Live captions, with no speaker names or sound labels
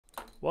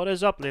What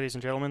is up, ladies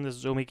and gentlemen? This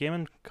is Omi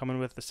Gaming coming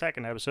with the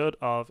second episode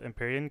of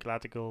Empyrion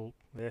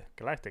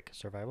Galactic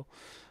Survival.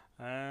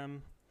 Now,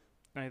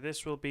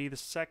 this will be the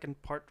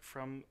second part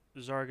from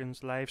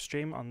Xargen's live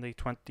stream on the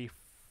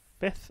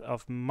 25th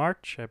of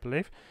March, I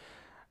believe.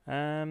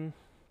 So,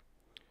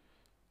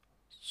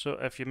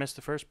 if you missed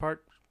the first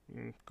part,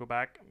 go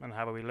back and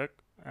have a wee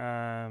look,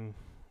 and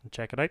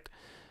check it out,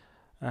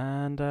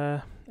 and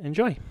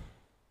enjoy.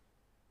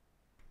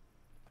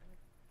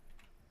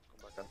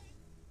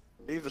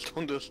 Leave the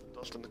stone dust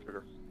in the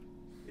cooker,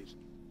 please.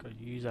 Gotta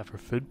use that for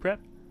food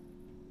prep.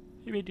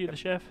 You may do the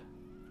chef.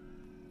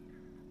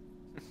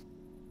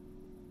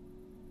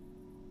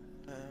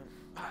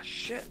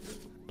 Shit!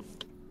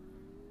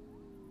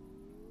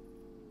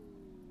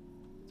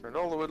 Turned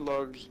all the wood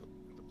logs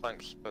into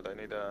planks, but I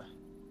need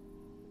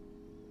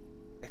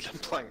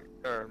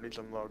need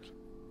some logs.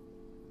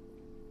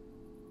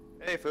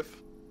 Hey,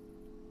 Fifth.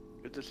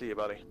 Good to see you,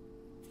 buddy.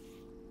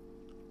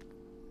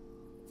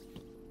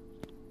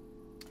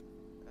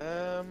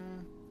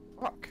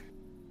 Fuck.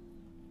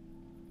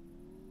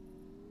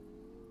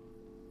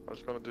 I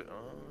was gonna do.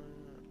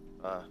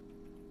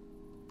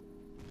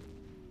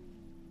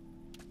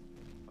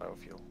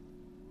 Biofuel.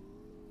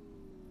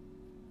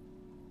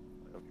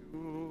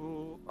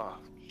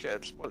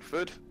 Shit, spoiled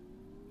food.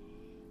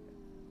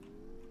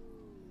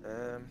 Do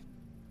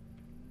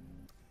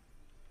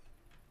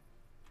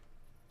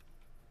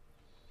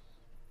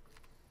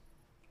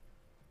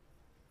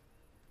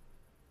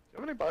you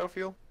have any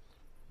biofuel?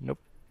 Nope.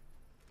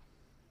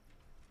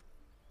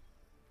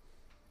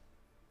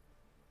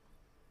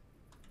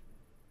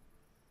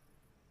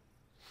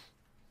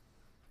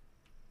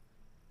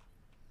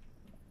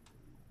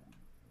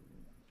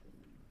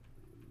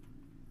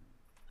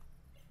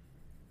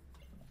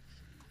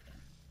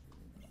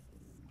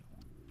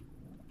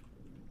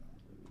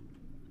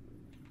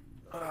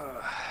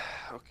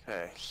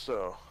 Okay,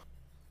 so.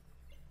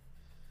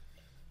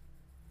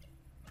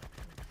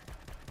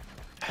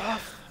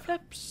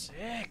 Flip's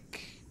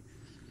sake.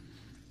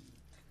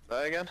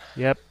 That again?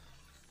 Yep.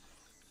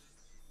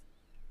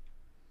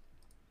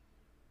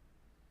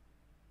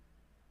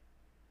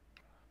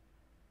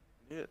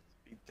 Need it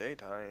to be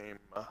daytime.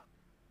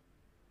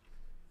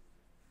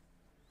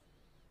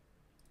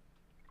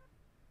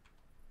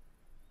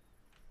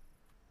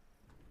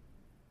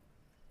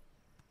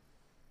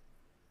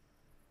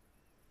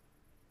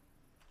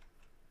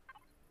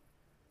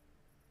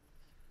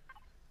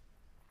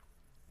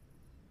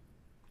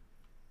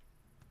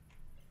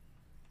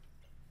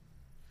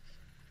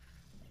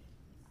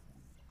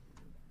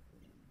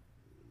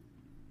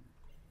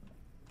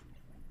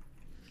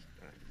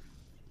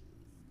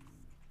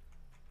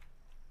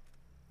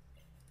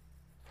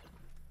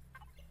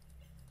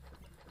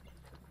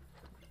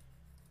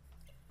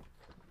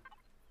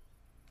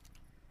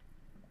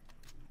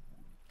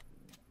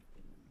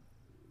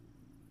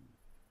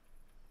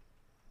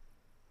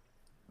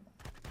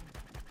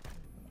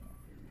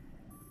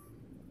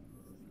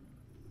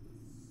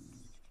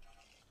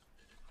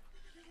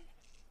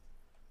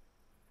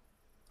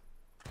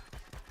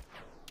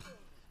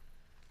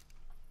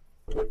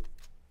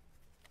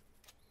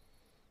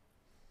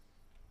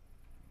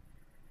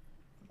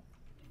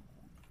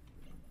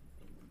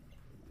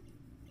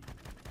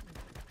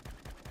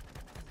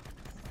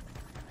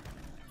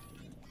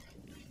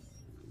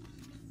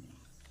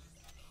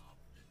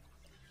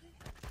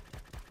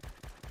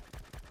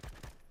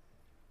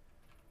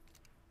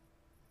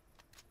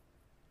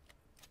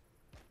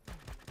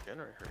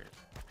 Generator.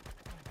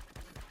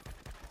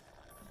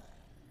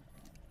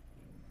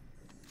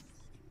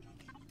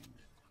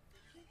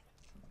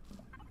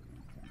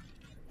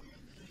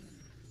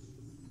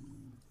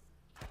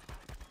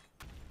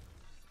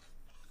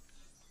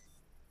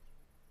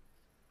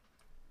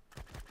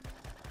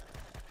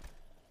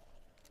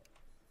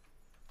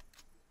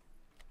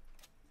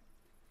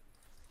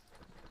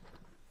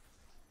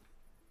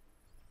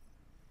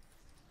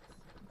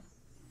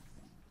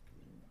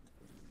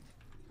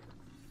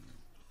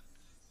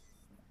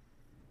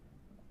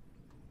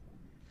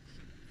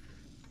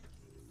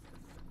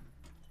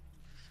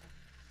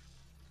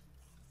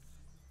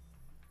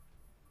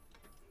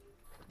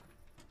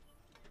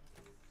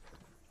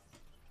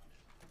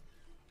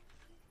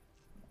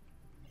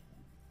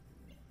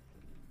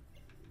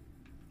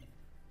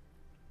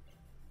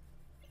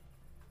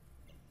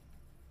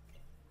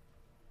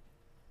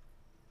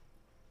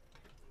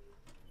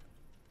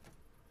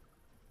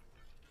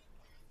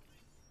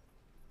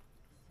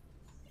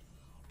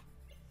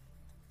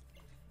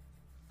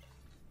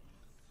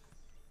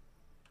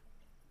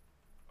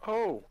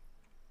 Oh!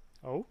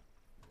 Oh?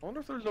 I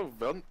wonder if there's no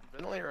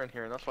ventilator in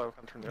here, and that's why I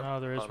can't turn the No,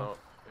 there is one. no.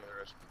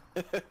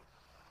 Yeah, there is.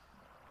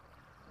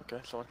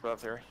 Okay, so much for that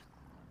theory.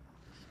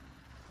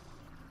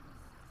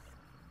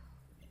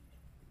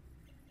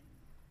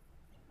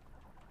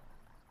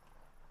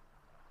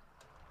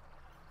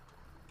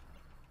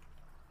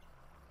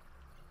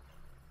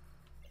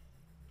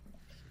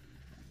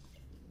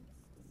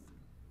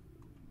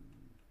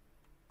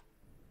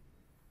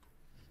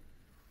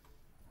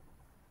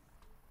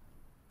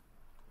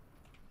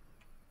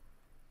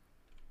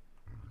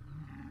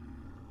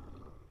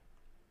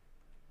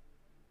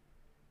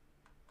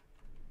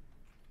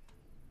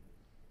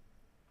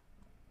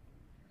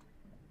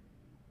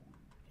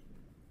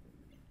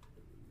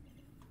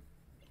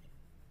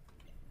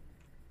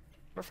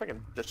 if I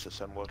can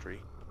disassemble a tree.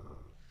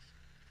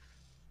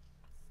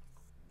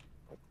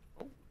 Oh,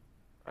 oh,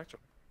 actually.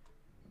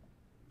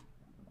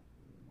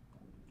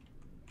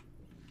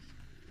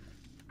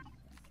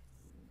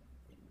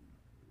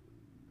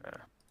 Yeah.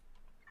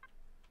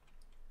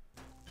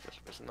 Just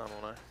missing that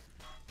one now.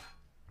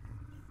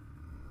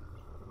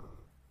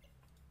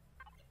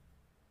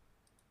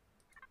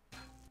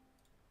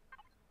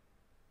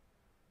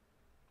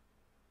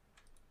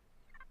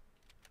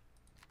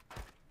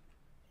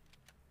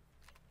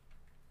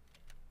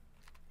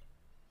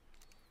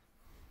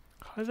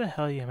 How the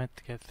hell are you meant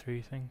to get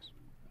through things?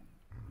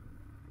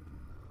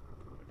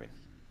 I mean,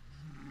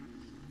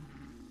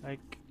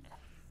 Like,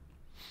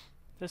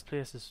 this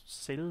place is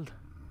sealed.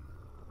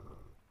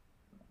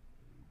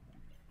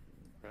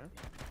 okay.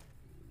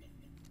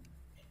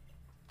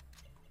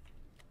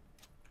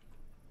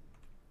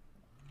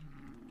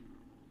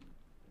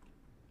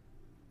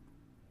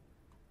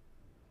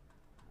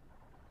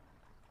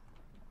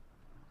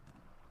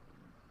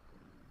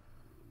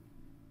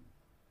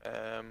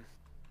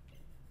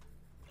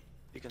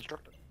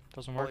 Deconstruct it.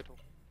 Doesn't work.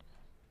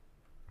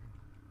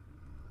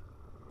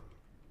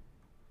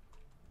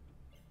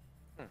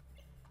 Hmm.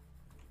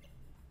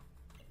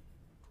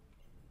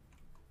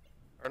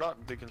 Or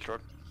not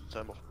deconstruct,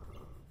 assemble.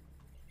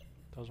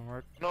 Doesn't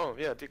work. No,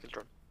 yeah,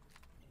 deconstruct.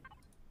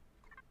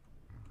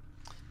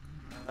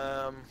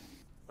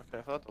 Okay,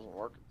 if that doesn't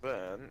work,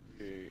 then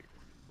you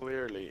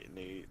clearly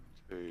need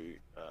to,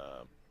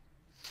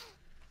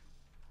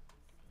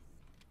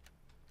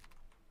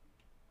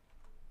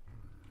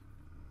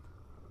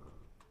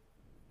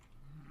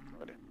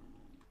 no idea.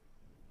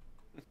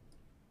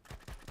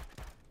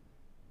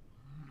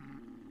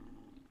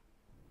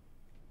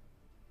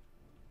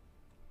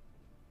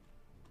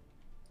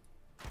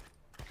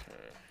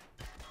 Okay.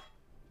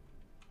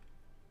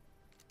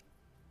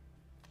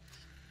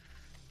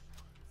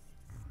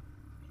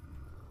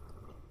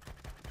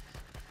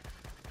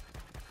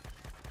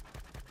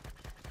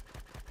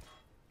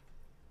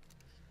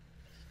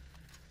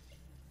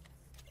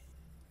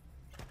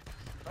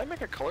 Did I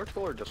make a color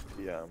tool or just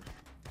the,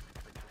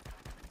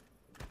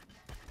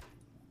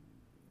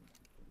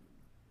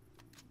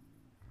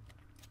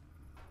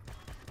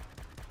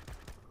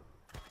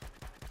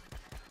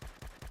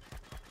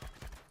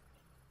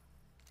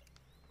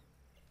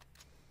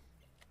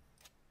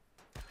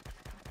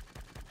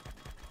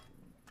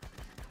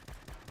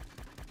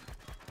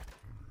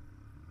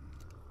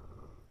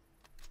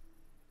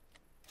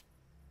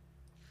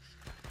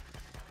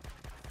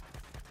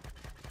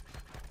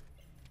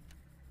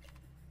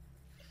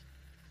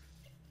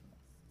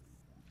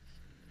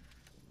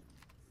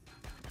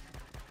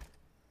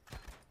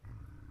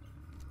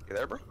 you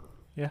there, bro?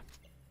 Yeah.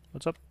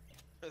 What's up?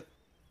 Did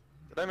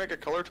I make a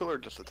color tool or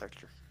just a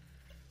texture?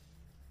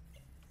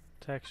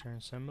 Texture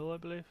and symbol, I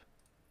believe.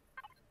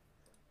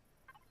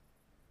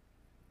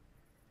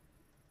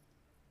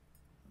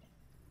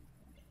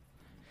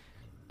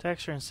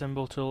 Texture and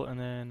symbol tool, and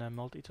then a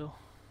multi-tool.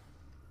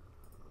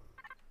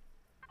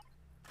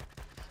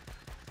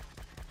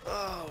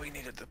 Oh, we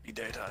needed to be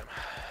daytime.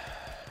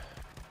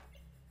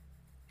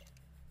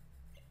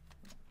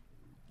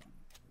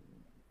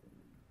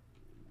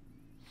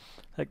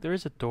 Like, there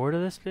is a door to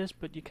this place,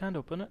 but you can't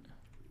open it.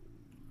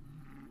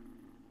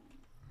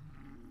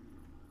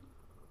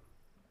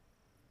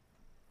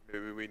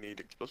 Maybe we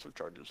need explosive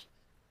charges.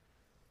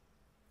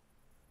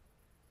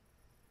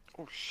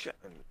 Oh shit!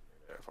 And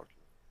yeah, fuck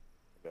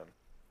you. Again.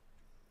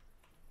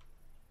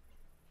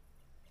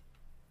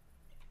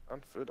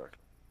 And food actually.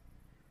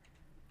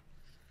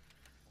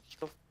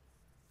 Still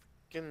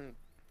fucking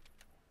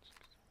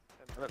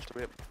 10 minutes to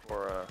wait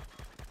for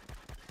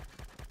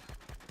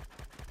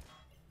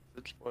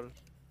food spoil.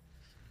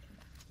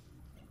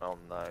 Oh,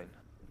 9.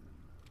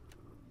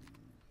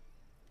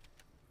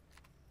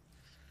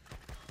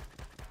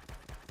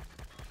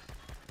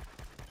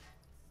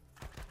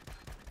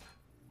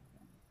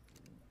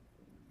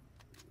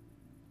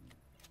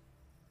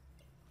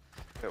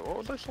 Wait, what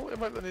was I told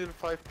about the needed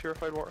 5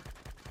 purified water?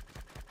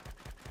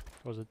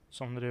 Was it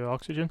something to do with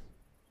oxygen?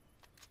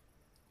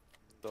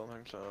 Don't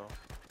think so.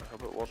 I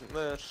hope it wasn't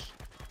this.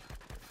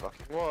 It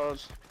fucking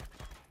was.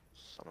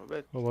 Son of a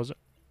bitch. What was it?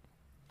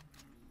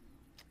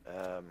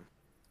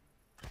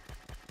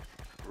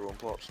 Ruin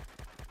plots.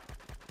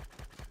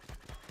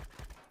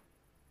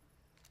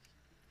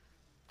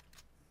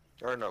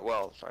 Or no,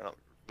 well, sorry, not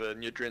the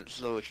nutrient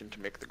solution to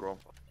make the growing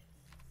plot.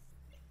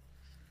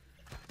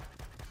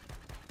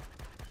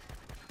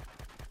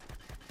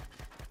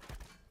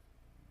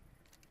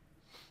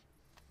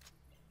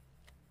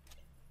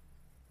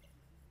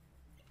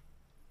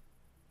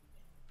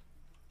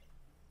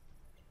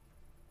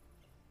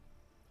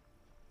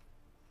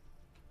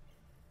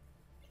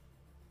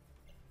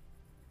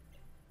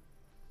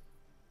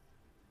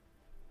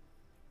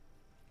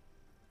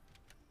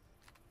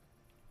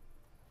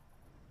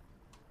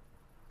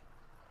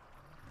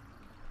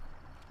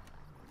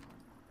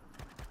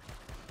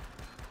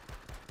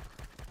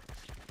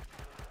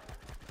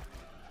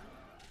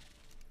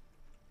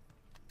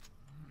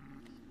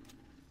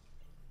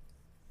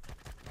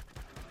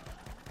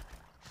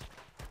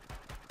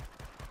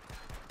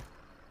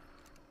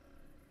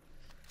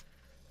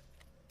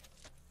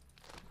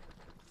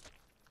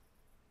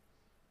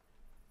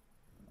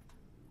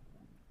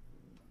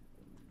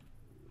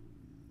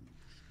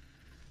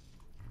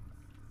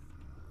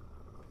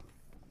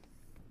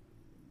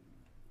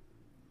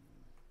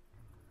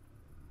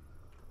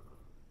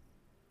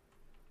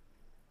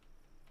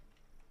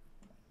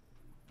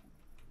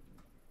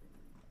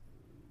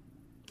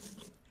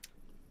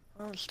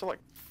 It's still like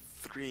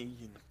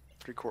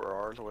 3.75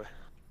 hours away.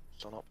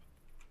 Sun up.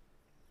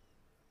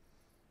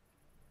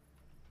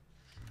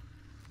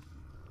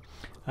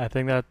 I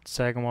think that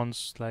second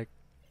one's like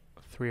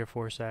 3 or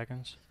 4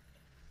 seconds.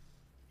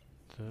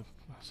 The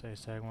say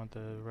second one,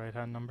 the right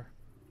hand number.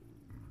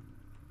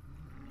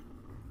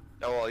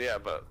 Oh well, yeah,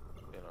 but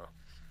you know,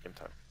 game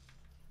time.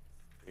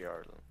 3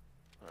 hours and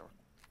whatever.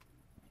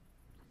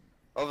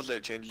 Obviously,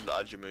 it changes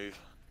as you move.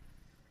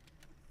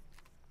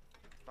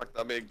 In fact,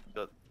 that'd be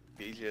the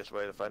easiest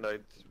way to find out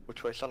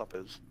which way sunup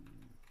is,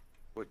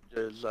 which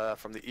is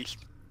from the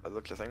east. By the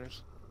looks of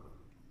things.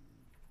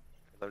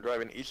 I'm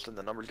driving east, and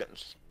the number's getting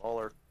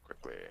smaller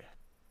quickly.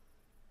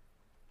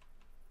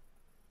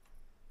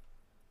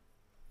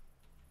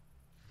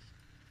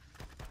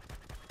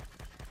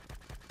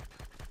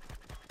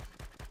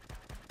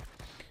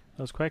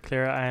 It was quite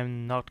clear I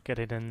am not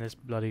getting in this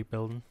bloody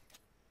building.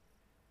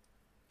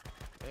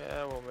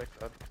 Yeah, we'll make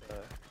that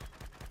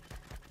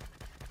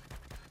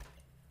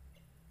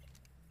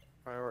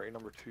priority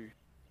number 2.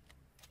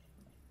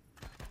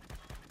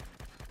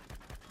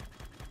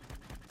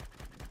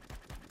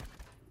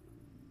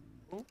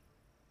 Oh,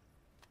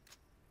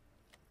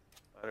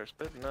 spider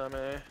spitting on me.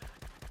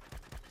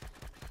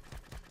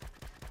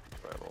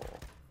 Rebel.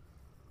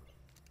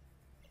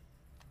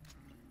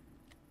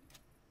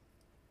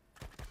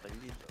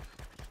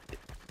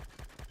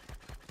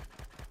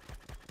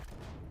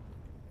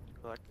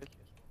 Galactic.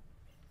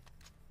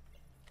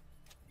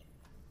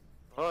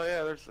 Oh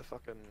yeah, there's the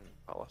fucking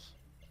palace.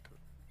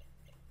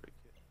 Pretty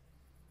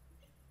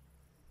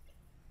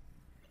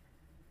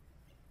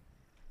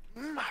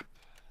cute. Map.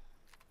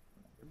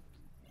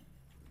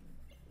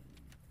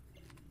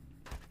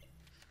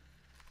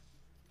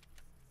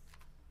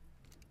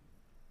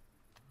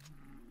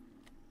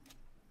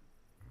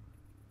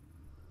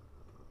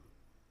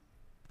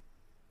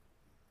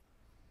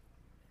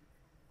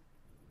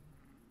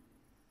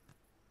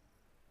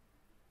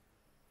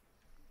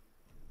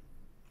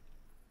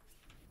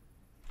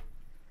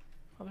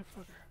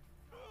 Motherfucker.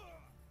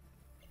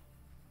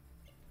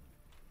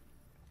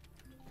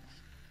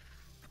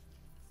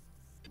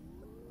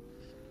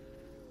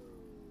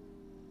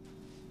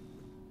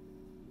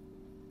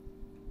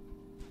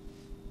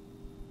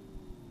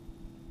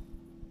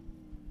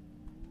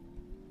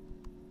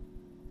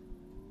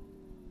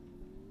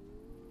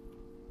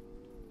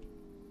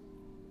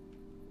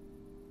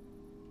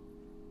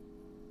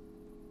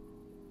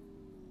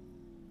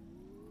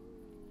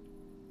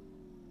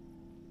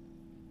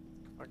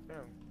 Back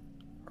down.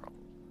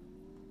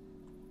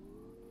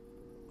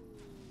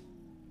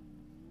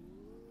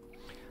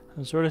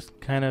 I'm sort of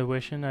kind of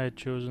wishing I had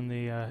chosen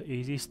the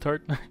easy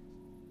start.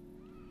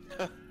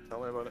 Tell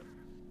me about it.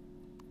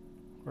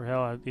 Or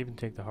hell, I'd even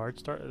take the hard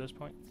start at this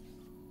point.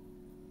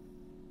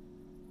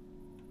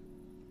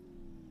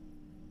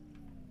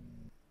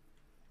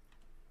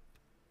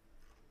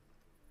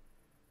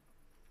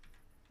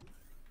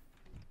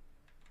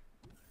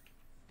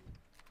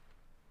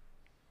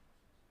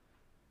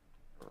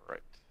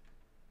 Right.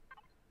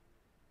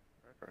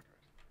 Right.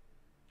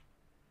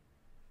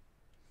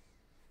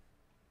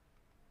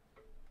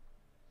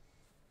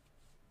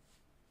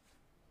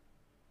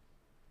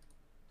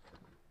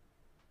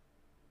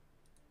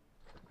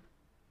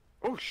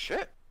 Oh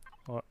shit!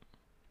 What?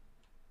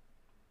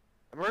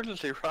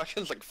 Emergency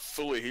rations like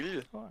fully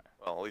healed. What?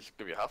 Well, at least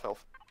give you half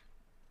health.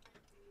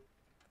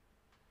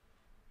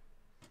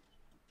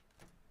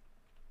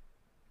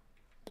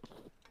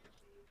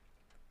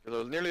 Because I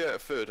was nearly out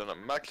of food and I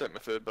maxed out my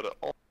food, but it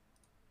all.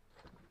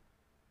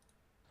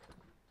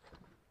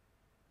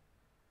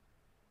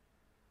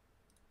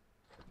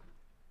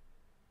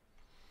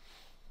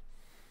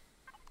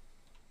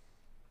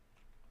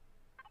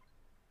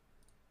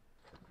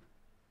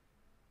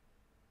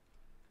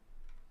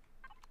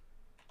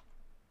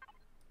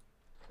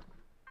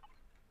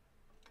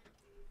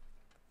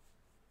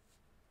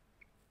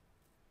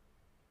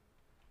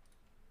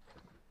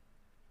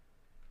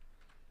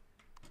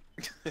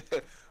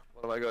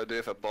 What am I gonna do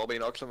if a Bobby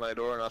knocks on my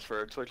door and asks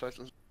for a Twitch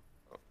license?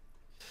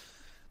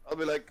 I'll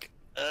be like,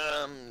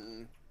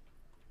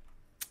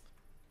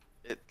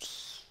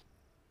 it's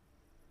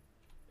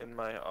in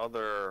my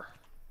other.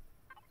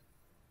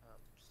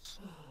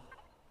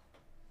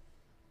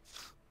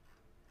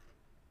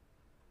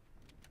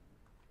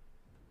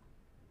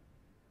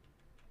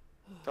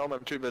 Tell him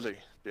I'm too busy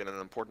being an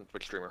important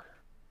Twitch streamer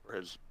for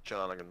his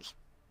shenanigans.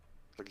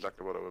 That's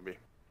exactly what it would be.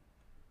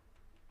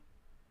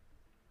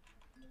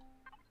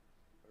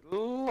 I'd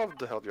love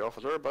to help you,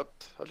 officer, but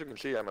as you can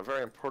see, I'm a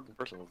very important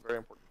person with very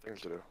important things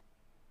to do.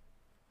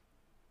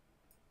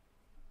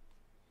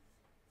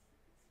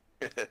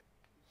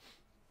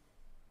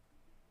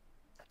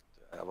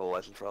 I have a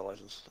license for a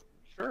license.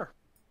 Sure.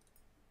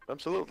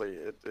 Absolutely.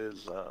 It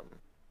is,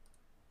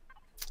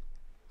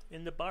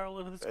 In the barrel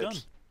of his gun.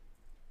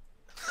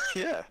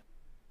 yeah.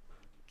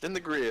 It's in the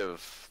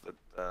grave that,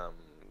 you're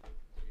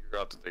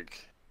about to dig.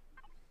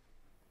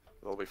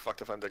 It'll be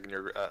fucked if I'm digging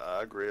your,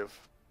 grave.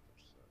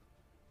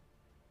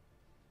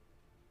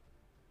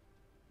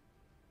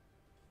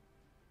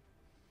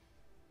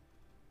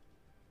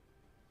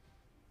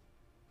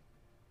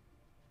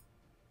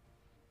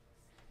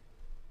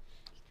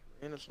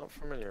 mean it's not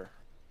familiar.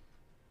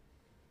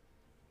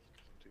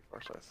 Too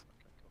far south.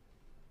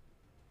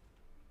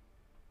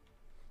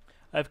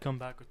 I've come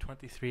back with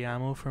 23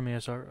 ammo for my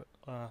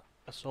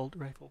assault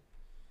rifle.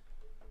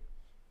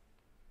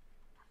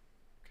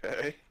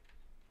 Okay.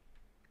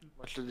 How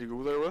much did you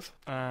go there with?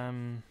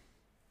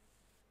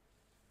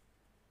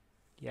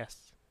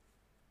 Yes.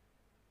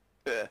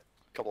 Yeah,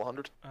 couple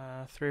hundred.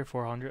 300 or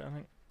 400, I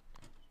think.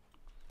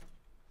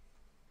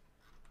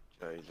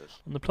 Jesus.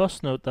 On the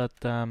plus note, that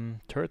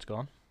turret's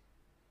gone.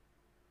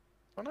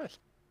 Oh, nice.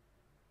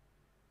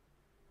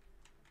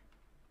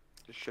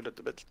 Just shit at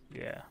the bits.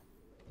 Yeah.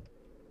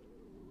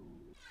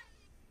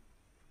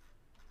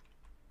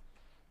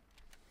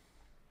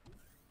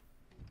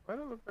 Why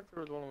did it look like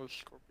there was one with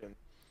Scorpion?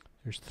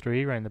 There's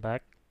 3 round the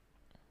back.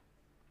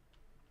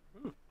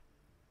 Ooh.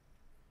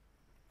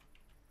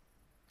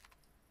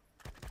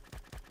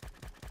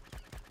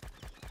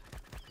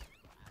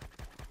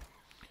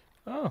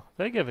 Oh,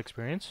 they give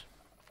experience.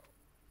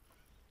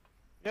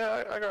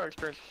 Yeah, I got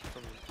experience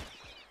from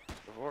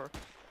before.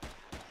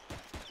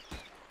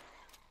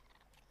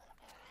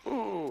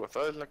 Ooh,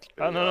 1,000 experience.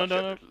 Oh, no,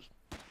 no, shit,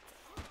 no.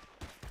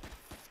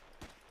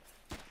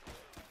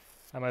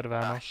 I'm out of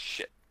ammo. Ah,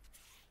 shit.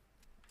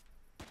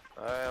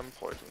 I am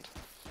poisoned.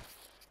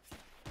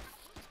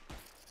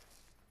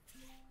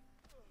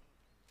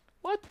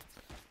 What?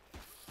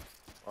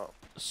 Oh.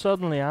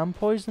 Suddenly I'm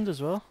poisoned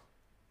as well.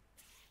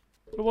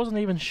 It wasn't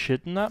even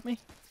shooting at me.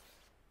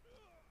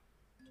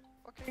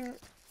 Fucking...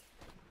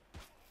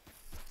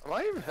 Am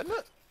I even hitting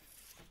it?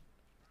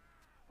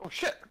 Oh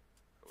shit!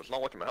 It was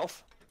not watching my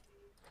health.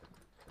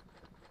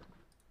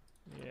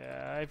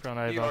 Yeah, I've run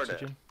out of You are dead.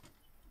 oxygen.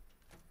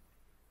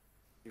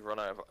 You run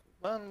out of...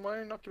 Man, why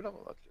are you not giving up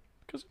on that shit?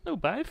 Because no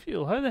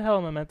biofuel. How the hell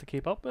am I meant to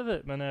keep up with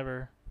it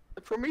whenever...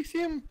 The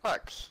Prometheum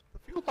packs. The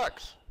fuel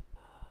packs.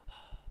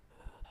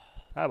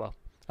 Ah well.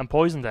 I'm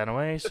poisoned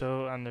anyway,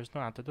 so... and there's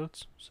no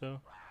antidotes, so...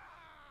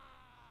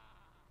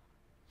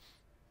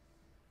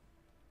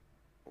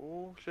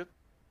 Oh shit.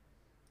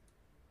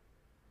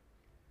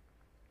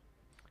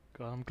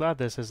 God, I'm glad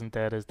this isn't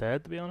Dead is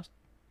Dead, to be honest.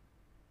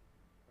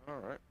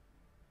 Alright.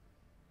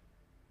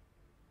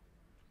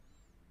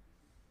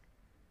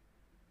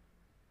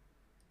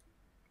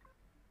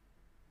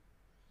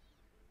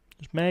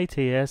 There's May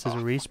TS as a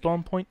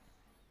respawn point.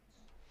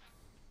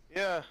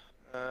 Yeah,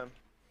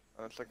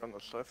 it's like on the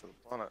south of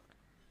the planet.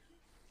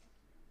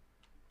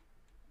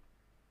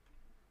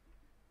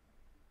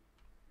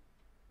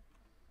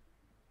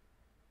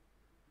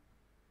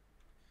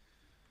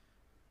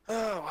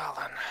 Oh, well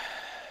then.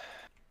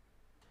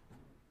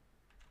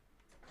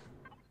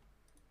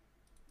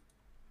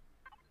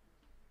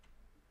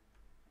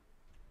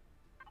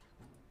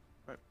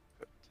 Right,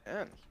 put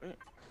 10, sweet.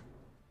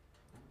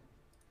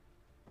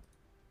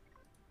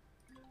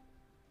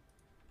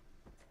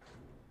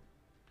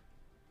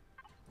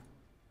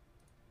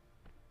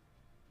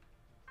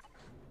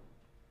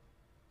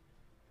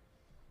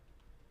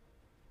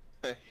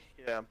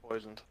 Yeah, I'm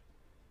poisoned.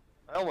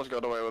 I almost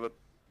got away with it.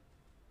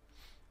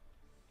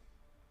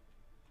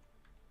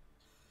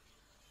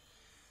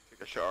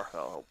 Take a shower,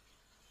 that'll help.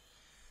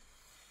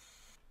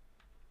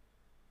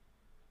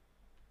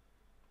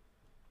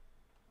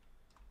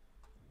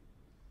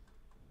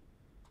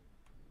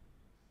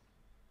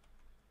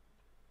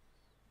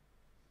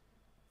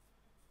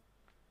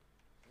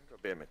 I'm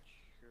gonna be a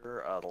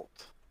mature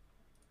adult.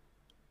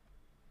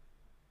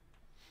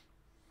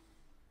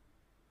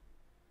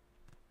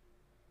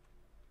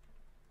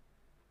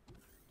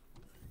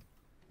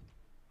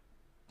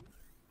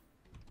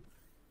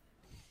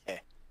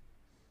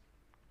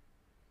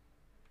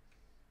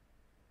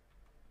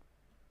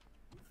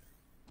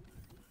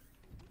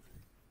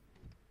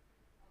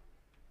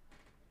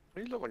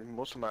 You look like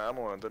most of my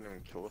ammo and I didn't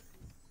even kill it.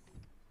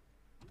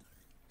 I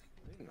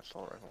need an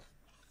assault rifle.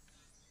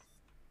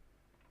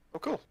 Oh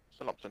cool,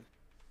 it's an option.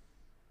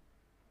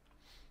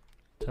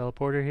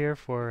 Teleporter here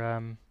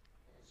for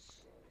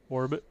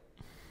orbit.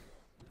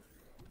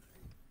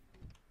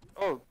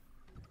 Oh.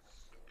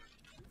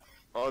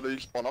 Oh, they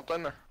spawn up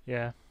down there?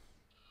 Yeah.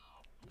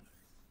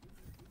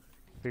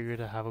 Figured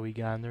to have a wee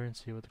gander and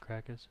see what the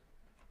crack is.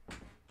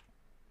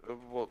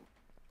 What?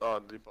 Oh,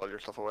 you put all your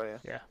stuff away, yeah?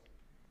 Yeah.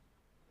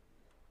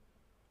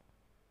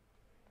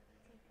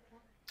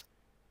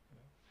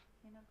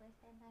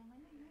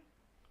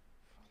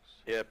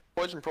 Yeah,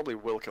 poison probably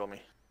will kill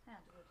me.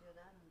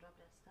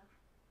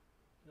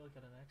 You'll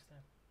get it next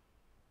time.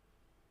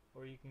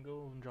 Or you can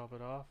go and drop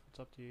it off. It's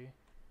up to you.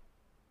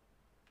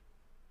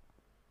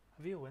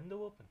 Have you a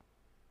window open?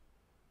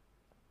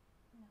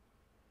 No.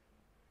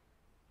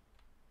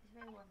 It's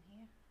very warm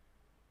here.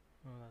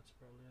 Oh, that's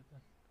probably it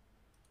then.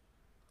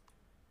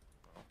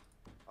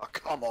 Oh,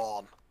 come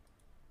on!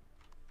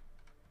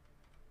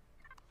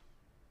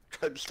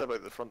 Tried to step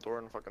out the front door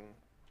and fucking...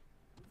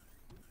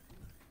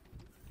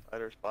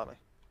 Either spot me.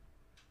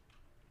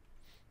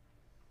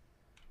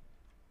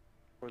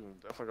 Poison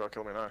definitely gonna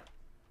kill me now.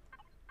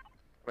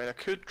 I mean, I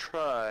could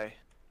try...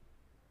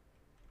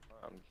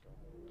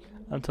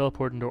 I'm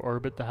teleporting to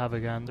orbit to have a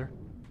gander.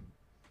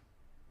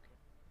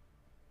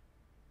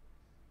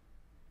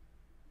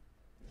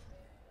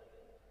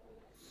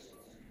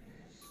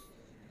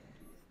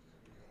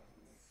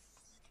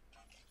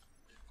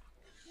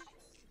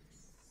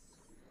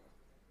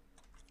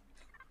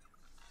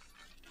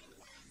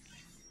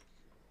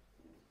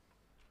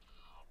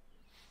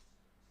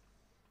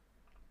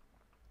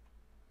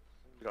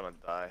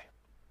 gonna die.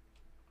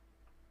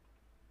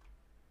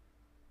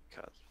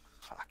 Cause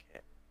fuck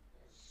it.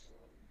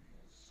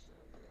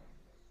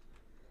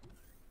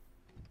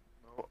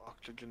 No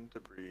oxygen to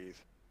breathe.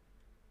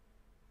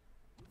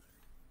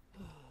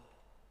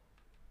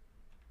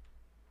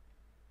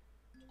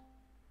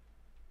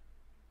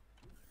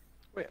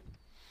 Wait.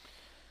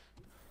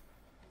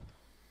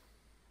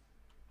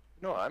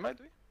 You know what I might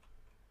do?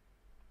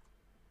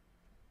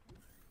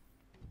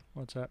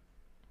 What's that?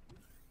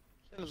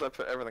 As soon as I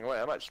put everything away,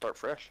 I might start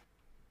fresh.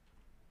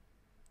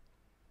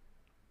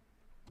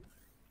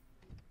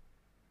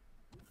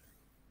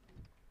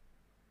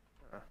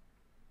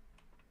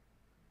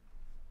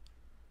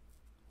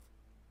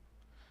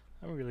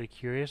 I'm really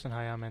curious on how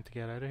I'm meant to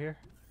get out of here.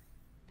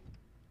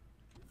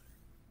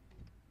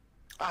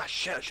 Ah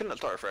shit, I shouldn't have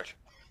started fresh.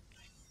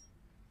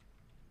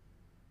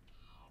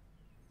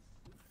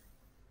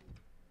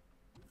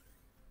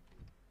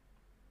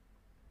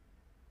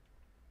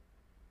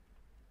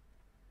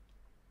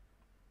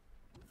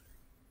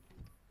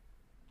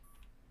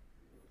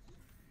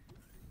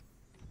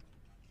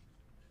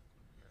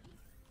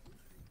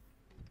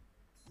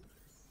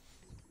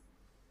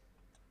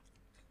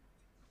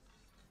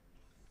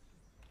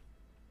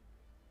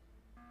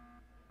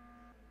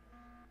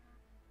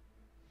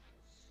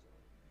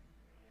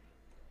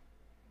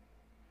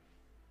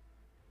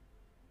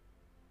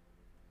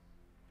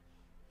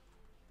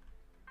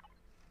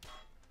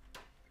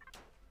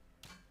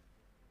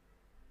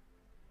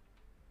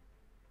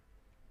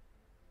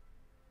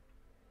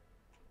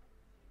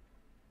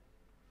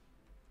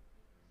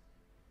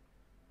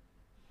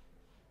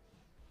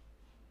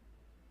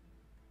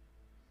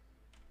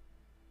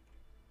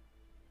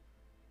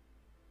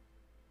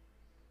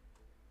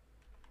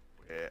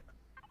 Wait.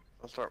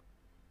 Let's start.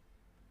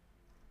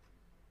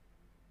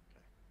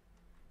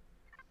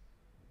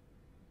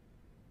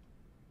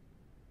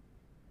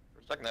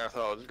 For a second there I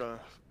thought I was gonna,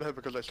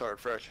 because I started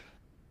fresh,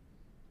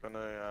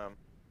 gonna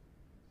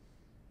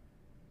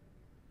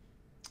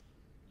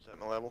set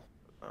my level,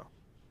 but no.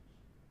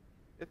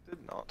 It did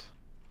not.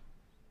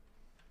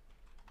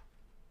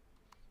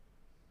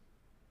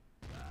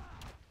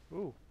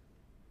 Ooh.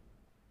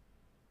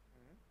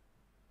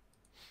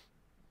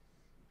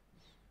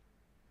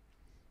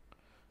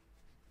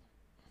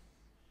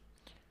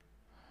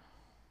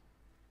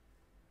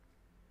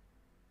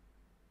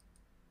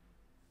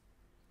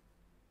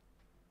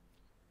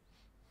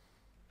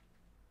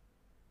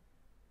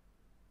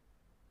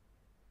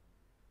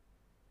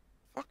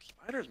 Fuck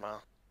spiders, man.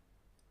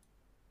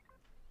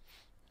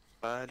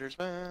 Spiders,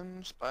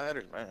 man.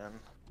 Spiders, man.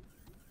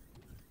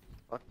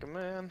 Fuck a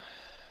man.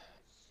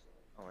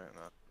 Oh wait,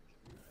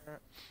 no.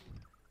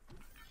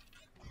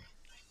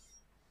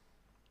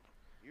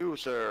 You,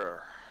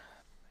 sir.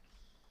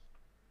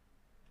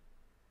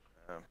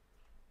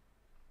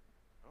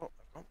 Oh,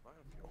 I can't buy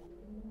a fuel.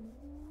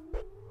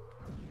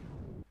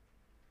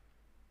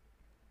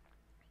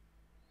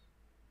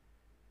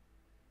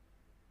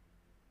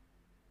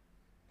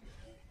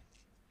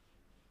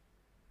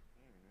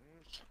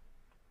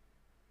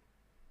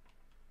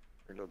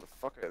 Reload the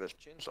fuck out of this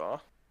chainsaw.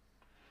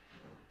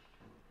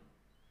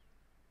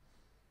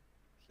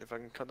 See if I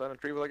can cut down a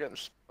tree without getting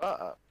spat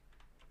at.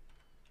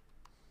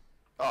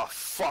 Oh,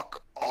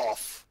 fuck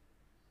off!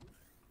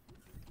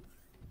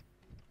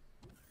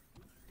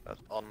 That's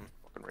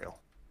unfucking real.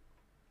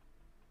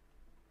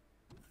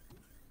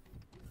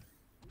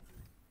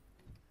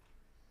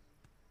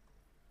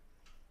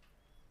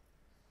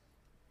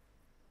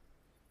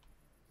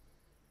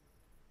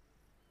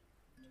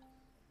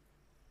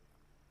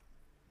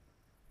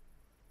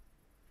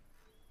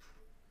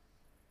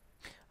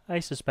 I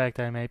suspect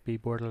I might be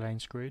borderline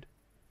screwed.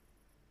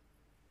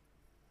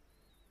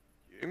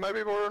 You might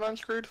be borderline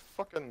screwed.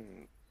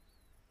 Fucking.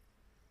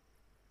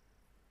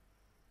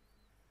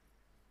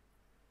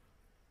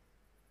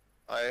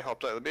 I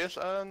hopped out of the base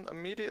and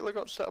immediately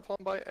got set upon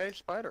by a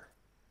spider.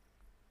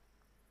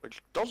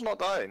 Which does not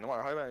die, no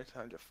matter how many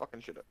times you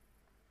fucking shoot it.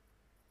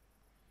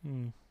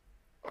 Hmm.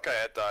 Okay,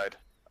 it died.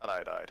 And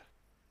I died.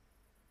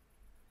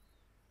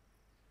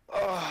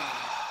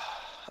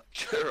 Oh,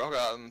 sure, rocket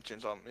atom,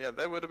 chainsaw. Yeah,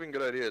 that would have been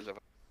good ideas if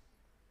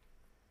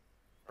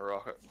a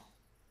rocket.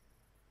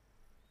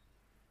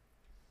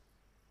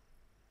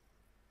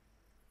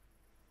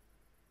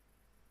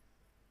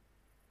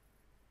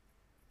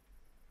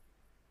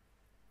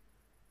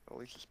 At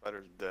least the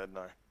spider's dead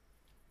now.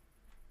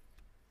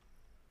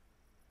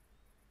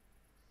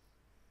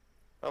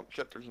 Oh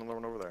shit, there's another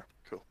one over there.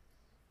 Cool.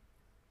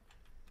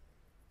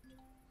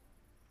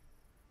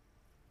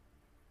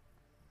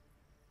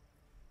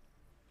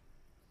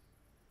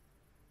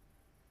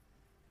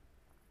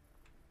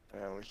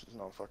 Yeah, at least it's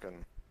not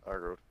fucking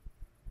aggroed.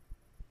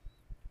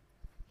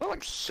 Not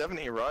like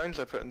 70 rounds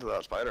I put into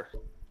that spider.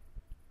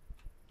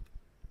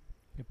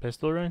 Your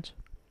pistol rounds?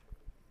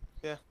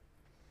 Yeah.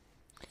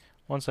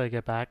 Once I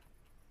get back,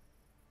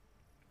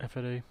 if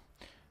I do,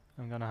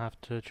 I'm gonna have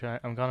to try.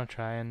 I'm gonna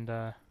try and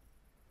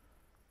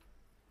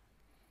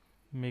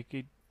make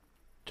it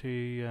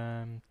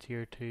to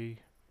tier 2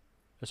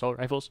 assault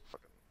rifles.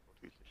 Fucking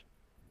motivation.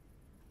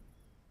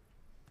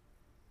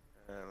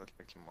 Let's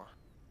make some more.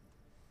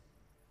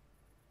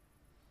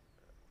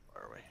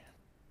 Where are we?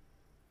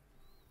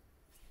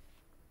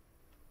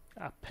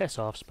 Ah, piss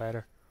off,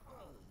 spider.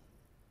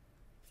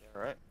 Yeah,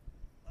 right.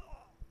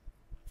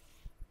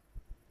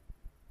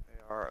 They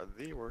are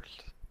the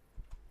worst.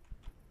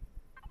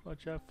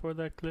 Watch out for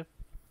that cliff.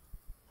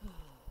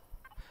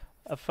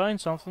 I found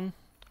something.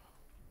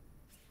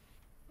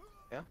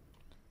 Yeah?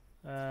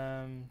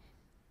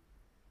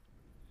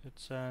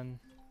 It's an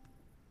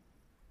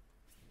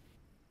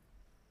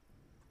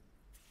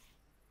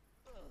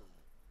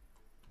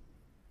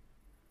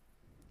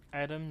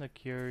item that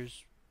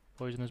cures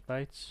poisonous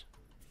bites.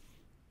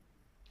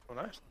 Oh,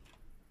 nice.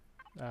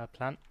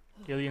 Plant.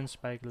 Alien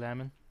spike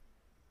lemon.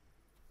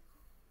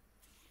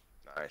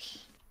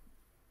 Nice.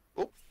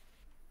 Oh!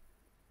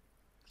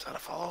 Is that a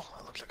follow?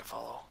 It looks like a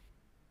follow.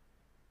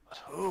 But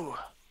who?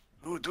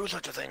 Who would do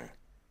such a thing?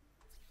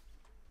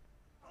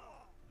 I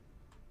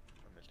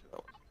missed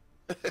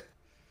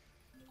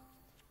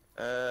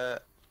that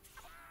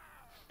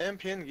one.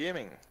 Empyrion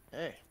Gaming.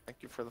 Hey,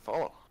 thank you for the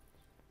follow.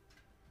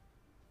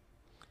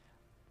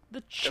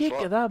 The cheek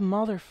what? of that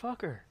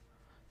motherfucker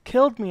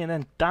killed me and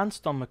then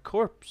danced on my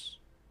corpse.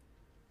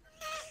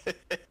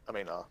 I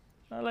mean,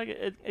 Like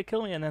it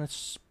killed me and then it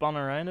spun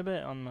around a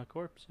bit on my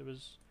corpse. It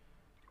was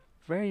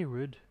very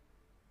rude.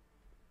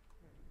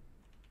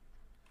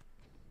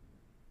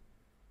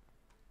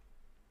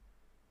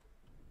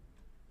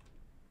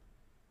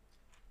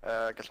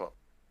 guess what?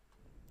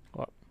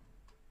 What?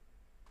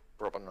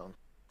 We're up and running.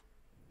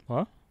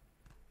 What?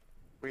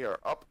 We are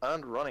up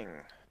and running.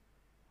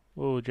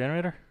 Whoa,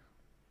 generator?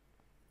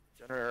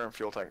 Generator and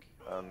fuel tank,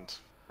 and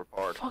we're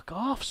powered. Fuck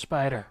off,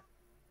 spider.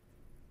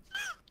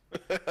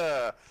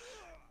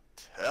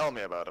 Tell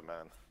me about it,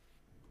 man.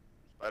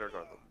 Spiders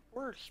are the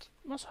worst.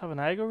 Must have an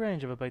aggro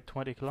range of about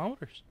 20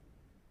 kilometers.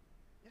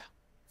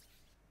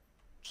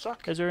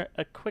 Suck. Is there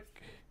a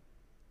quick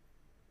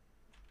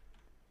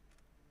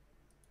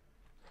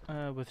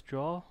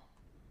withdrawal?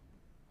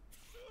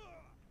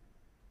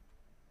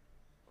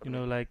 You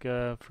know, like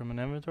from an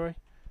inventory?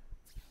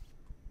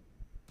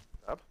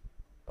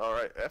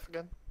 Alright, F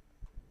again.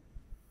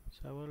 Is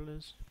that what it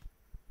is?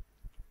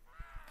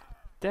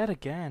 Dead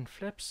again,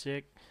 flip's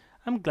sake.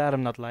 I'm glad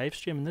I'm not live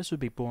streaming, this would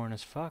be boring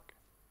as fuck.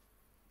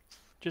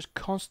 Just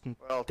constant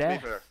Well,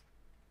 death.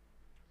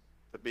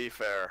 to be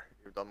fair,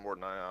 you've done more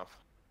than I have.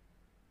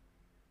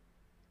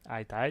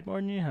 I died more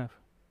than you have.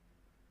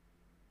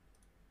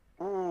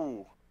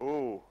 Ooh.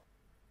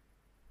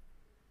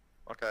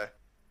 Okay.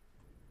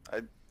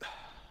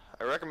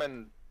 I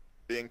recommend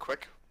being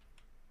quick,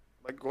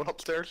 like going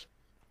upstairs,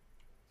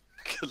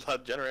 because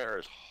that generator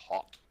is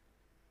hot.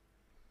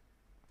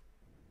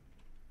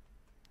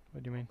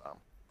 What do you mean?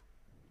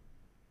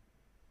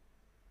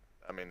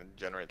 I mean, it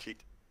generates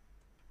heat.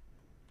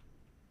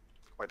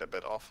 Quite a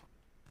bit off.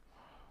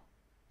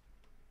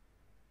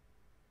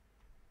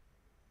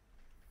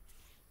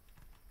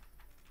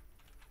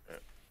 Yeah.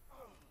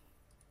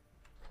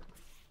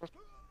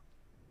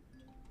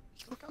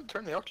 Still can't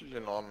turn the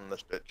oxygen on in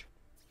this bitch.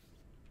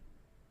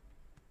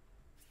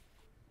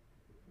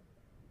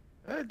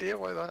 Any idea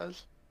why that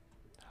is?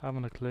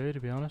 Haven't a clue, to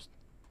be honest.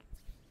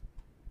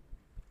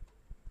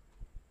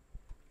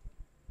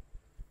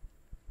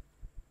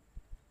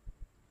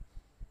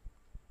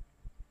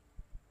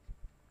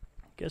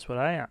 Guess what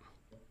I am?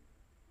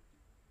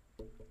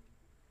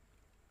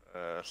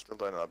 Still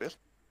down in that base.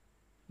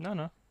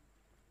 No.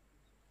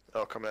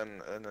 I'll come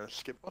in and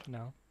skip what?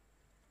 No.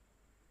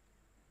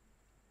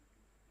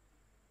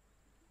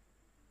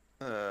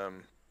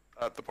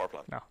 At the power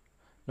plant.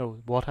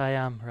 No, what I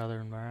am rather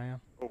than where I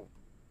am. Oh,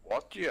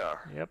 what you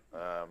are? Yep.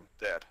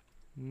 Dead.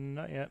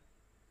 Not yet.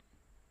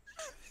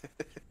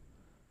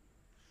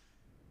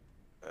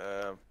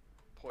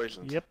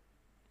 Poisoned. Yep.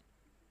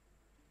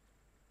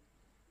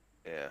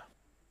 Yeah.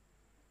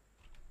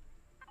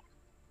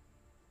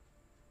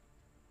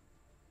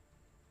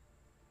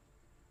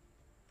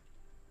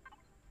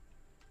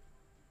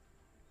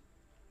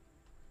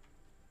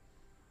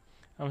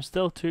 I'm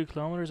still 2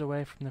 kilometers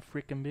away from the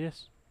freaking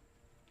base.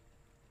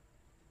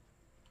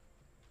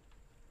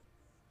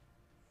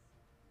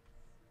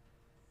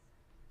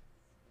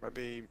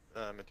 Maybe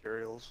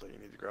materials that you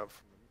need to grab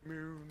from the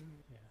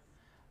moon.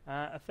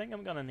 I think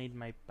I'm gonna need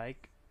my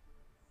bike.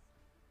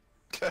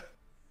 Okay.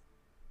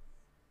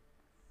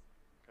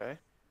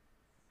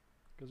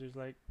 Because there's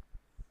like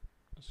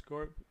a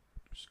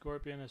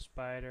scorpion, a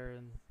spider,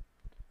 and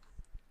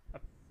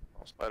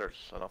Oh,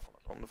 spiders enough on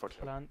its own to fuck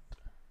you up. plant.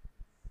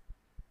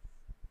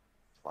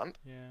 Plant?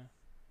 Yeah.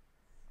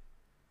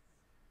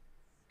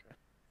 Okay.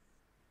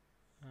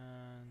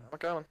 And I'm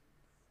coming.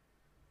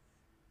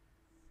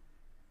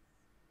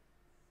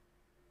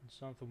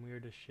 something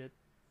weird as shit.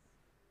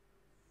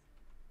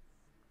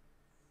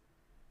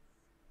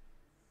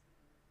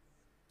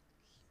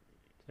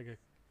 It's like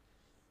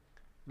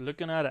a...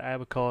 Looking at it, I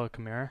would call it a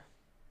chimera.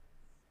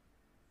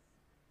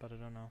 But I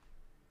don't know.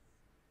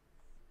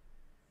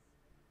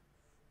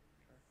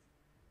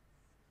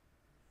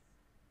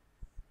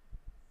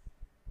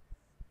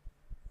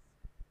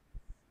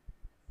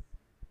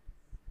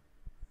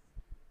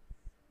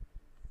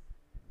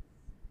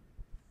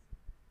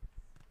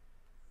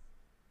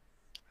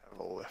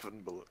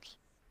 7 bullets.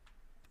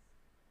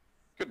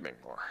 Could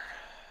make more.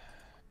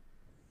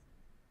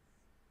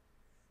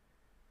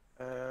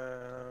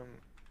 Alright.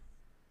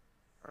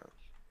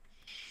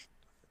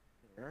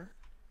 Here.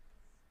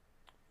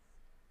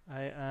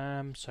 I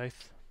am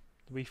south,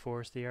 the wee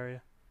foresty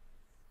area.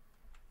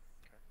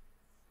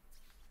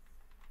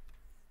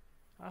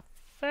 Ah,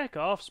 feck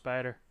off,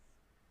 spider.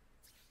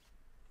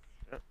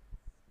 Yep.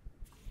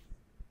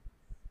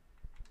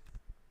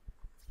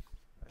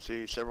 I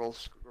see several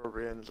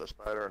scorpions, a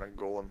spider, and a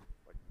golem,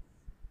 like,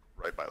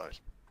 right by those.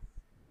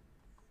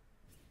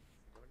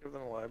 I'm gonna give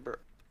them a library.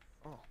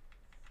 Oh.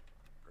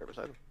 Right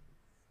beside them.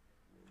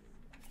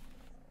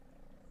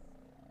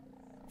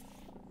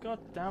 God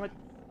damn it.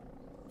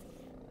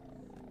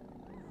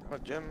 Come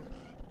on, Jim.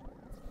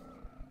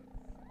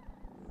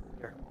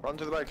 Here, run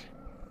to the bike.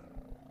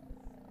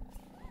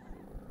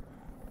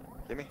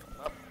 Gimme,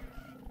 up.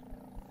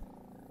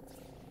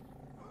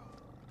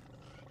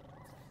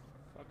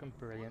 Fucking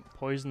brilliant.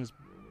 Poisonous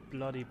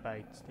bloody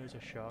bites. There's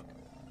a shock.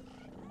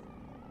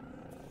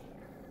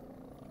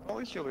 At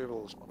least you'll be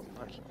able to spot them.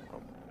 Nice.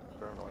 Oh,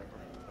 they're annoying.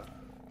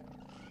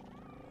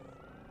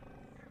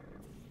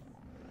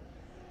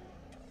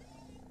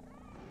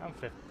 I'm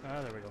fifth.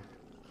 Ah, there we go.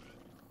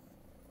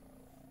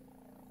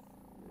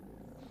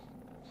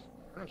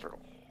 Turn in a circle.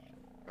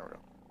 There we go.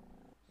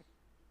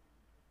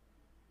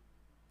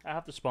 I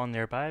have to spawn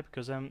nearby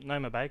because now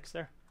my bike's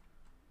there.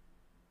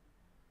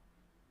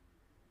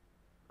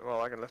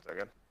 Well, I can lift it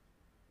again.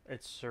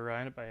 It's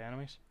surrounded by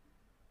enemies.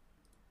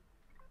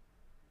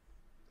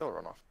 They'll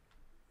run off.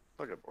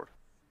 They'll get bored.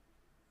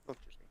 They'll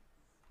chase me.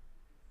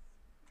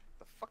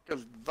 The fuck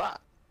is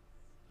that?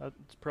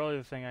 That's probably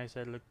the thing I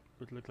said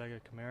would look like a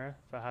chimera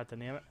if I had to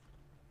name it.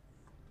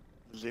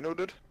 Xeno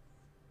dude?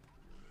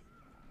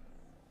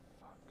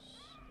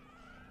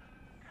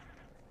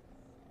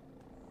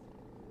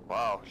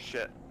 Wow,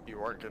 shit. You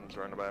weren't getting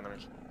surrounded by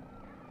enemies.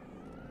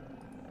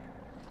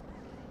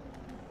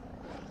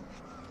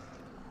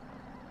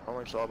 I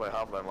only saw about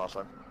half of them last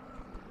time.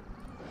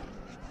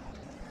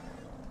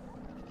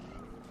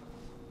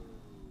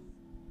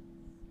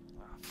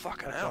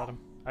 Fucking I've hell. got him.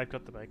 I've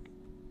got the bike.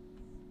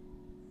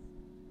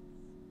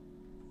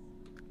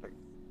 Like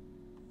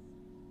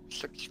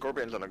 6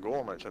 scorpions and a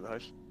golem outside the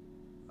house.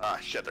 Ah,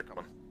 shit, they're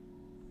coming.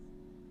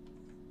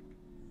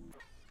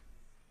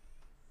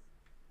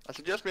 I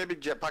suggest maybe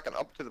jetpacking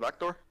up to the back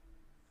door.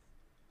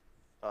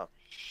 Oh,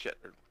 shit,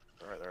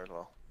 they're right there as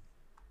well.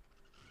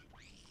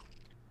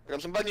 I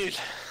got some bad news.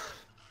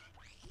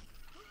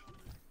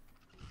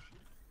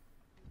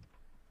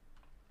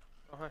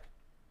 Oh, hi.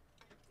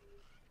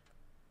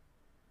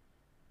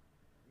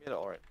 You made it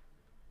alright.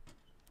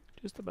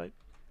 Just a bike.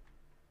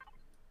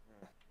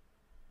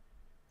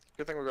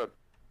 Good thing we're good.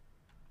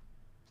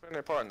 Plenty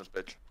of power in this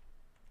bitch.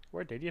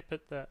 Where did you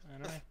put that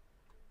anyway?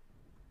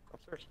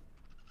 Upstairs.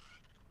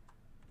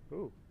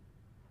 Ooh.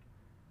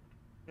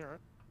 You alright?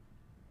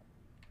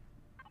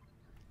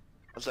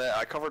 I'll say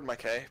I covered my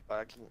K by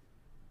accident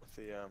with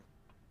the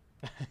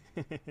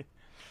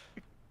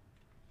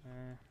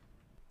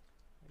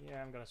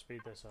Yeah, I'm gonna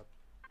speed this up.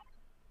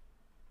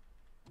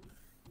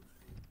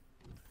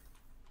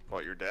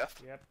 What, you're deaf?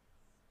 Yep.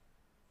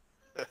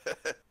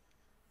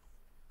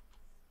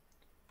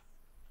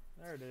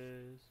 There it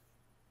is.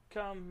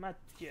 Come at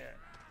ya.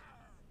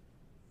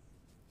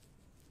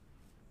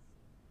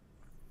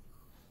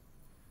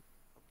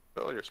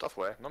 Put all your stuff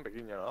away. I'm not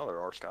beginning another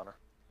ore scanner.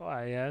 Oh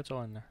yeah, it's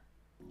all in there.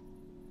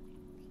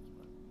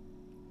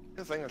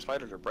 Good thing the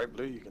spiders are bright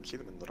blue, you can see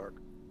them in the dark.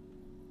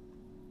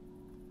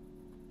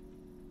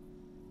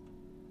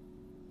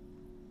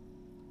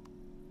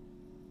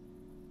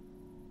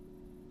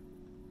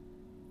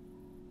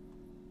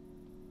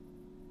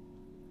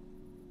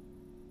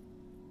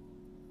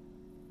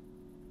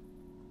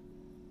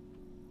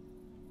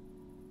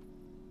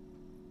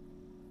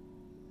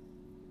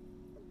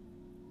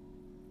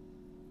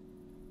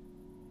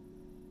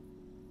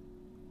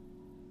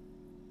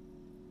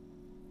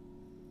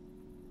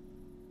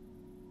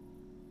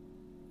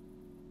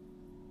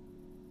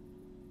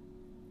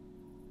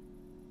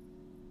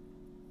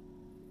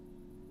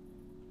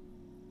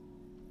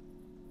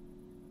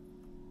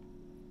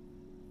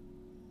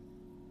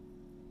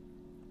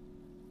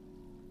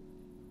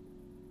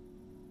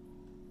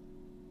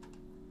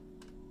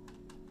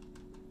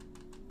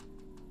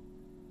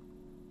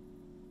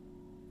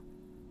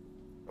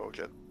 Oh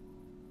shit.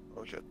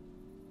 Oh shit.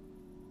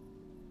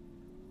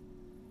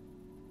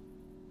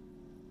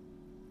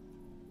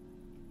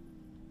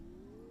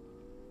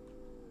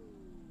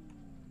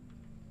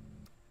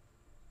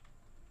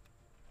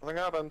 Nothing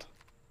happened.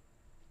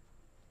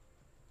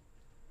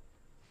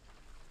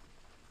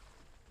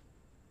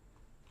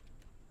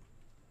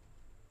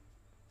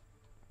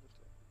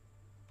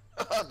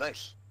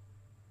 Nice.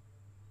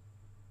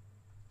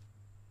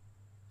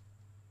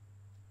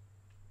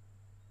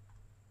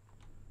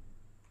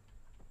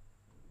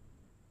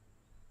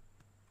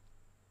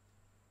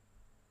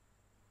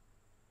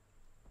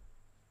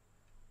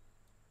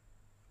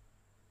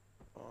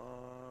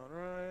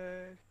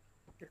 Alright.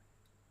 Here.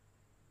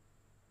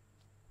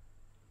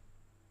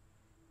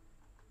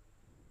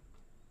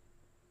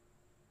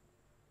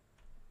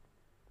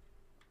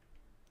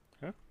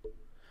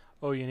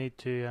 Oh, you need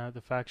to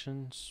the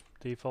factions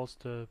defaults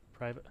to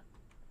private.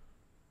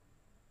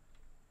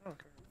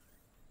 Okay.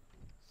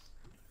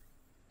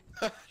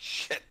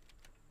 Shit.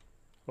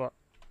 What?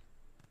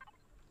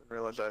 Didn't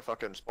realize I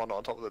fucking spawned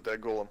on top of the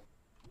dead golem.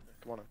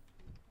 Come on in.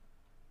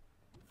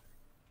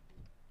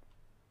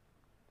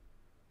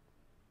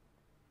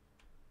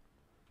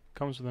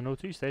 Comes with an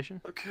OT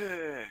station.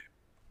 Okay.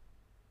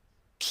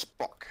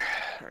 Spock.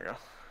 There we go.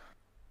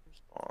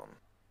 Spawn.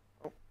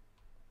 Oh.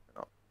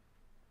 No.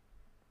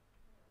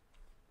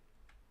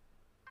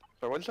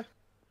 Sorry, what'd you say?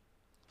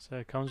 So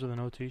it comes with an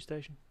OT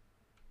station.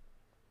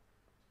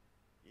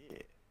 Yeah.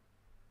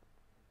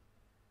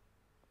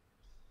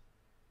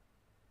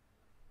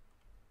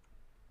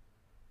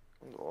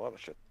 Comes with a lot of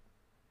shit.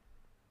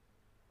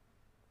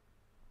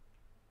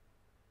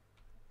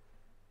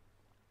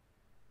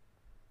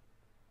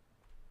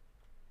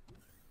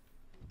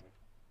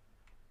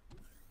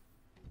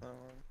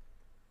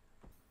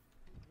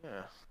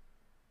 Yeah.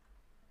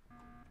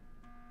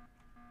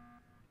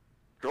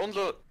 Drones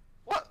are...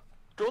 What?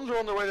 Drones are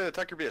on their way to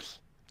attack your base.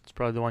 It's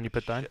probably the one you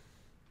put down. Shit.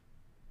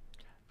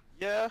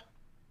 Yeah.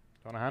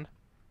 On a hand?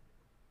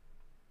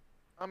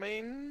 I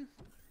mean...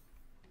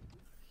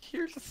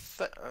 Here's the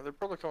thing. They're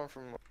probably coming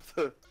from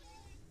the...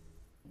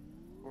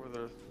 Over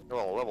the...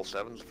 Well, level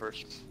 7's the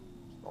first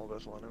small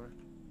vessel anyway.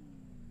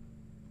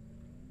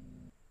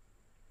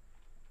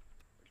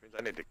 Which means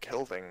I need to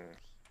kill things.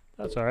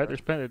 That's alright,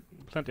 there's plenty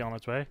on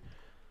its way.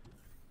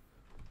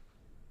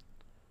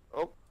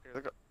 Oh, here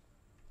they go.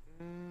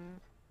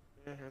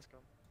 Yeah, here it's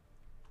come.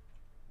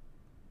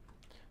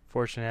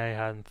 Fortunately, I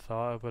hadn't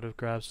thought I would have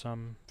grabbed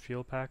some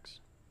fuel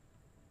packs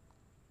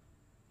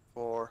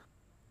For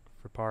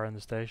for power in the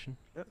station,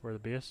 Yep. or the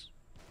base.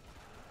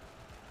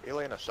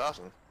 alien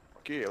assassin.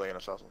 Fuck you, alien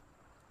assassin.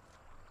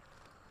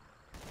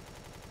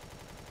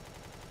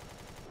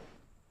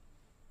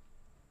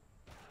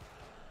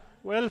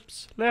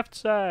 Whelps, left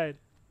side!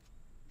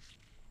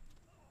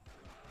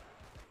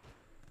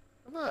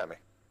 Come on at me.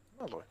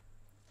 Oh boy.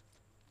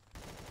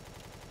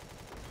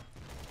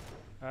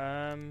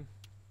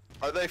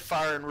 Are they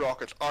firing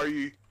rockets? Are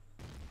you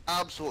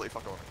absolutely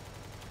fucking with me?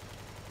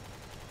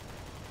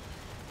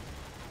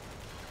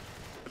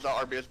 Is that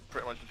our base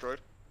pretty much destroyed?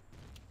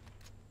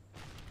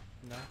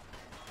 No.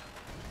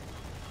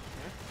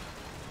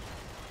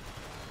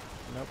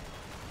 Nope.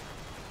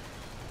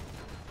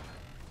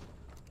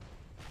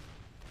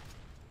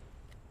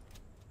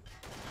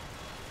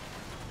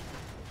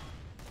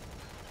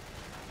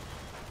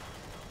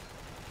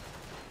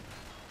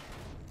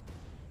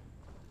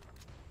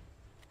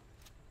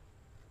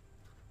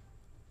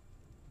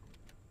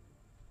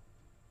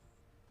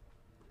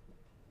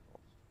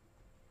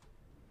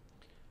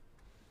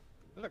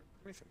 Look,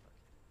 let me see.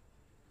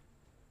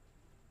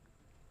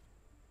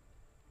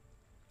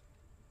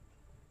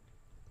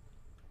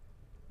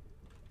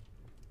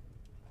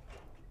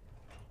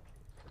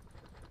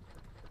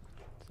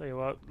 Tell you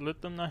what,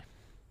 loot them now.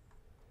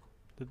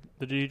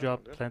 Did you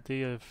drop do.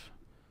 plenty of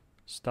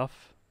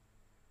stuff?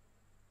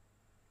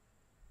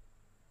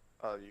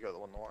 Oh, you got the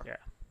one more. Yeah.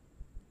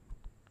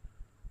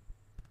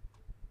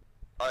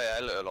 Oh yeah, I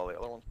looted all the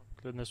other ones.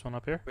 Including this one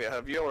up here? Wait,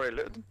 have you already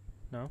looted them?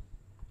 No.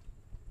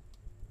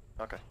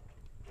 Okay.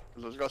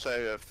 'Cause I was gonna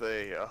say, if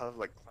they have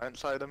like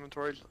client-side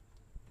inventories,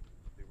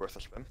 it'd be worth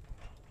a spin.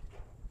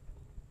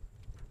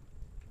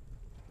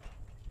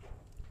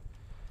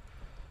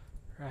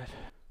 Right.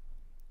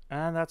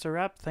 And that's a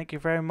wrap. Thank you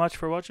very much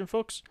for watching,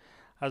 folks.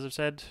 As I've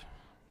said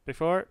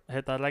before,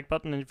 hit that like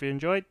button if you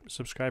enjoyed.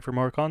 Subscribe for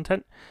more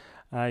content.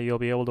 You'll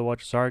be able to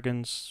watch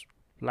Xargen's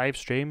live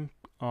stream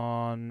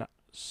on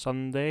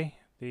Sunday.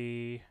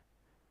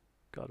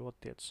 God, what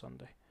date's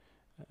Sunday?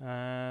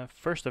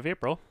 1st of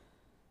April.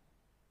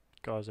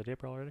 God, is it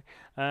April already?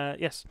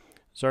 Yes.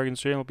 Xargen's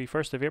stream will be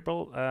 1st of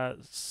April,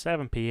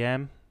 7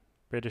 PM,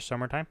 British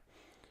summertime.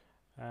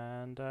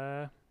 And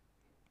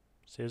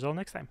see you all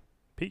next time.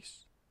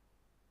 Peace.